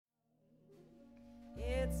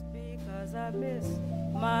miss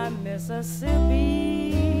my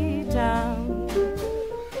Mississippi town,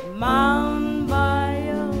 Mound,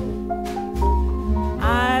 Bayou.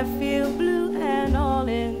 I feel blue and all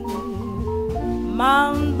in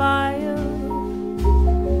Mound, Bayou.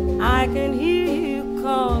 I can hear you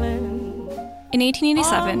calling. In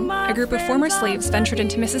 1887, a group of former slaves ventured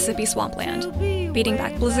into Mississippi swampland, beating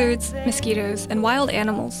back blizzards, mosquitoes, and wild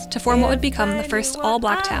animals to form what would become the first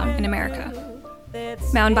all-black town in America.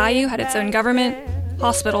 Mound Bayou had its own government,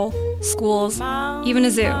 hospital, schools, even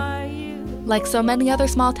a zoo. Like so many other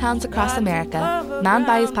small towns across America, Mound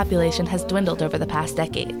Bayou's population has dwindled over the past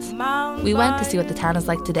decades. We went to see what the town is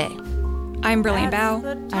like today. I'm Brilliant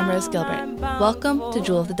Bao. I'm Rose Gilbert. Welcome to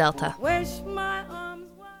Jewel of the Delta.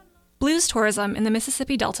 Blues tourism in the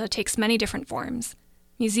Mississippi Delta takes many different forms.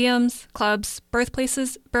 Museums, clubs,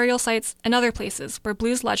 birthplaces, burial sites, and other places where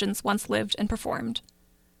blues legends once lived and performed.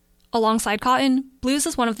 Alongside cotton, blues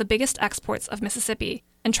is one of the biggest exports of Mississippi,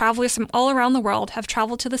 and travelers from all around the world have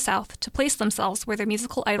traveled to the South to place themselves where their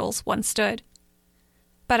musical idols once stood.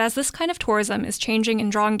 But as this kind of tourism is changing and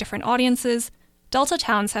drawing different audiences, Delta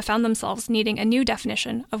towns have found themselves needing a new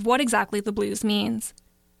definition of what exactly the blues means.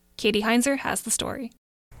 Katie HEINZER has the story.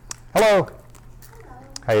 Hello.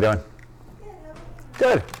 How you doing?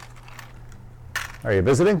 Good. Are you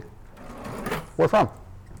visiting? Where from?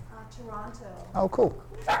 Toronto. Oh, cool.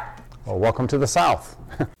 Well, welcome to the South.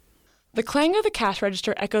 The clang of the cash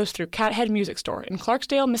register echoes through Cathead Music Store in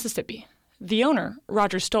Clarksdale, Mississippi. The owner,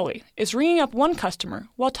 Roger Stoley, is ringing up one customer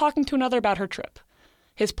while talking to another about her trip.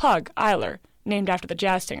 His pug, Eiler, named after the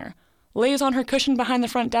jazz singer, lays on her cushion behind the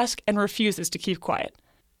front desk and refuses to keep quiet.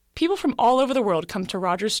 People from all over the world come to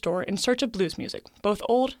Roger's store in search of blues music, both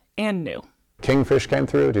old and new. Kingfish came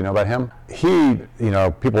through. Do you know about him? He,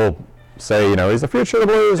 people say, he's the future of the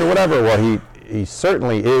blues or whatever. Well, he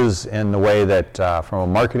certainly is in the way that, from a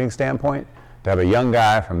marketing standpoint, to have a young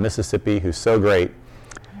guy from Mississippi who's so great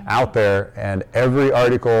out there, and every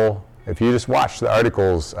article, if you just watch the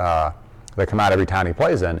articles that come out every town he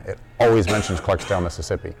plays in, it always mentions Clarksdale,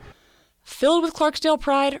 Mississippi. Filled with Clarksdale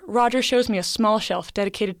pride, Roger shows me a small shelf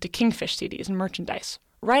dedicated to Kingfish CDs and merchandise,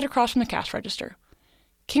 right across from the cash register.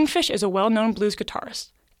 Kingfish is a well-known blues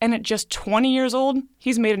guitarist, and at just 20 years old,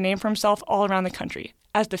 he's made a name for himself all around the country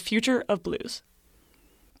as the future of blues.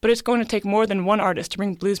 But it's going to take more than one artist to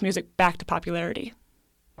bring blues music back to popularity.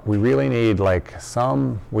 We really need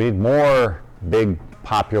we need more big,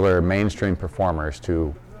 popular, mainstream performers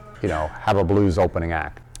to, have a blues opening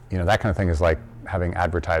act. That kind of thing is like having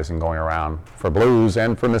advertising going around for blues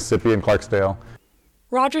and for Mississippi and Clarksdale.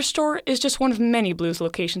 Roger's store is just one of many blues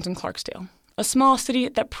locations in Clarksdale, a small city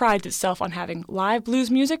that prides itself on having live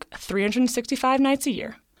blues music 365 nights a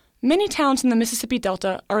year. Many towns in the Mississippi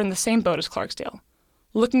Delta are in the same boat as Clarksdale,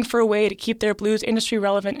 looking for a way to keep their blues industry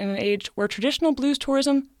relevant in an age where traditional blues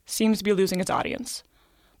tourism seems to be losing its audience.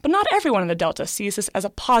 But not everyone in the Delta sees this as a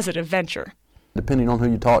positive venture. Depending on who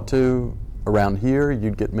you talk to around here,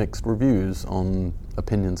 you'd get mixed reviews on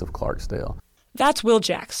opinions of Clarksdale. That's Will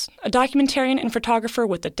Jacks, a documentarian and photographer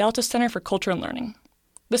with the Delta Center for Culture and Learning.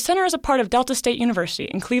 The center is a part of Delta State University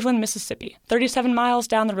in Cleveland, Mississippi, 37 miles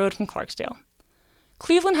down the road from Clarksdale.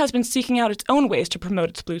 Cleveland has been seeking out its own ways to promote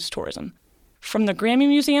its blues tourism, from the Grammy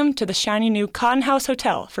Museum to the shiny new Cotton House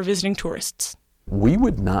Hotel for visiting tourists. We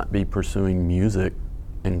would not be pursuing music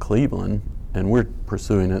in Cleveland, and we're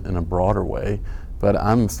pursuing it in a broader way, but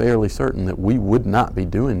I'm fairly certain that we would not be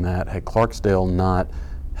doing that had Clarksdale not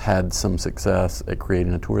had some success at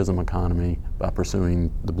creating a tourism economy by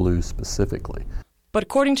pursuing the blues specifically. But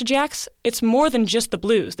according to Jacks, it's more than just the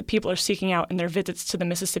blues that people are seeking out in their visits to the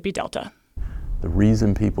Mississippi Delta. The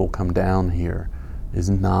reason people come down here is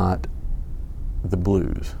not the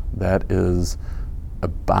blues. That is a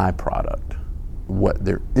byproduct. What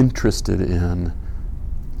they're interested in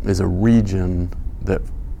is a region that,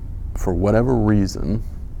 for whatever reason,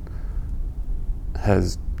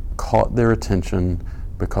 has caught their attention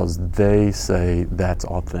because they say that's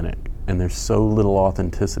authentic. And there's so little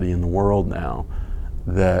authenticity in the world now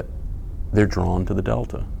that they're drawn to the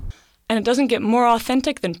Delta. And it doesn't get more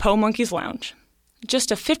authentic than Po Monkey's Lounge.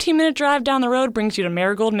 Just a 15-minute drive down the road brings you to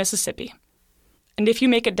Marigold, Mississippi. And if you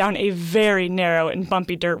make it down a very narrow and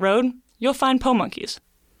bumpy dirt road, you'll find Po Monkey's,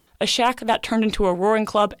 a shack that turned into a roaring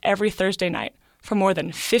club every Thursday night for more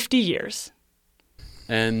than 50 years.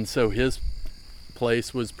 And so his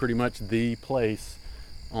place was pretty much the place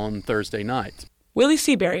on Thursday nights. Willie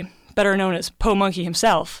Seabury, better known as Po Monkey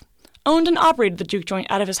himself, owned and operated the juke joint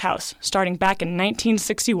out of his house starting back in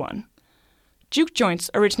 1961. Juke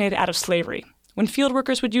joints originated out of slavery, when field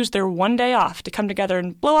workers would use their one day off to come together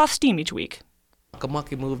and blow off steam each week. A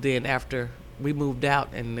monkey moved in after we moved out,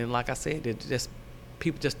 and then, like I said,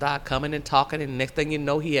 people just started coming and talking, and next thing you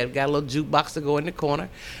know, he had got a little jukebox to go in the corner,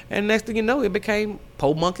 and next thing you know, it became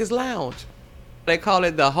Po Monkey's Lounge. They call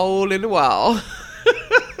it the hole in the wall.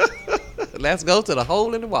 Let's go to the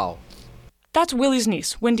hole in the wall. That's Willie's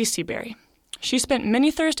niece, Wendy Seabury. She spent many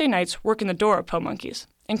Thursday nights working the door of Po Monkey's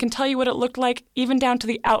and can tell you what it looked like, even down to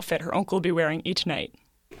the outfit her uncle would be wearing each night.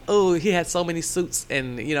 Oh, he had so many suits,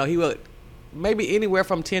 and, he would, maybe anywhere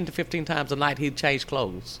from 10 to 15 times a night, he'd change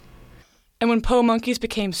clothes. And when Po Monkey's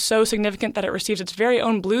became so significant that it received its very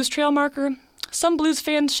own blues trail marker, some blues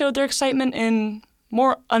fans showed their excitement in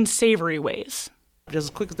more unsavory ways. Just as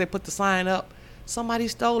quick as they put the sign up, somebody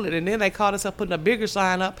stole it, and then they caught us up putting a bigger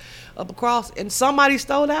sign up across, and somebody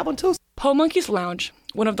stole that one too. Po Monkey's Lounge,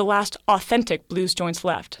 one of the last authentic blues joints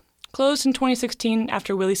left, closed in 2016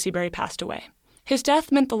 after Willie Seabury passed away. His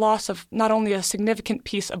death meant the loss of not only a significant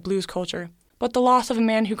piece of blues culture, but the loss of a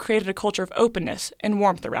man who created a culture of openness and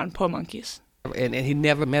warmth around Po Monkey's. And he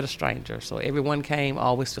never met a stranger, so everyone came,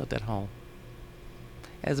 always felt at home.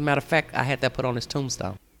 As a matter of fact, I had that put on his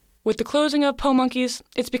tombstone. With the closing of Po Monkey's,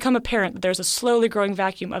 it's become apparent that there's a slowly growing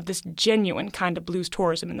vacuum of this genuine kind of blues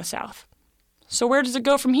tourism in the South. So where does it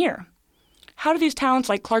go from here? How do these towns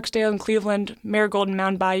like Clarksdale and Cleveland, Marigold and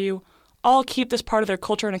Mound Bayou, all keep this part of their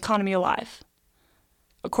culture and economy alive?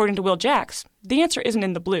 According to Will Jacks, the answer isn't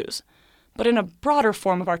in the blues, but in a broader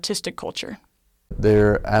form of artistic culture.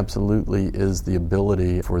 There absolutely is the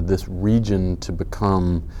ability for this region to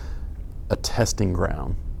become a testing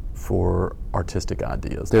ground for artistic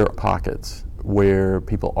ideas. There are pockets where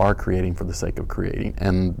people are creating for the sake of creating,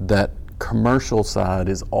 and that commercial side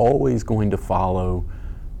is always going to follow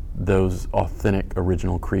those authentic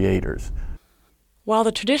original creators. While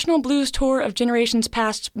the traditional blues tour of generations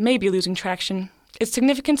past may be losing traction, its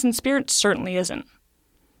significance in spirit certainly isn't.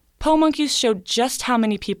 Po Monkey's showed just how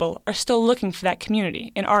many people are still looking for that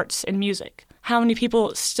community in arts and music, how many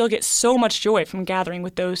people still get so much joy from gathering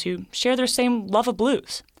with those who share their same love of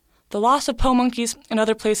blues. The loss of Po Monkey's and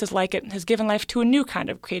other places like it has given life to a new kind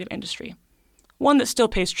of creative industry, one that still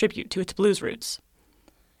pays tribute to its blues roots.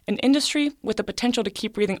 An industry with the potential to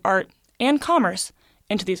keep breathing art and commerce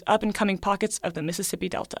into these up-and-coming pockets of the Mississippi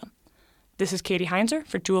Delta. This is Katie Heinzer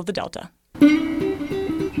for Jewel of the Delta.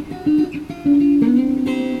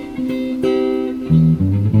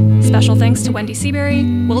 Special thanks to Wendy Seabury,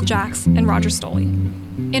 Will Jacks, and Roger Stoley.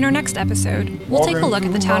 In our next episode, we'll take a look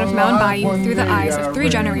at the town of Mound Bayou through the eyes of 3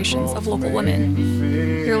 generations of local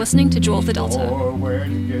women. You're listening to Jewel of the Delta.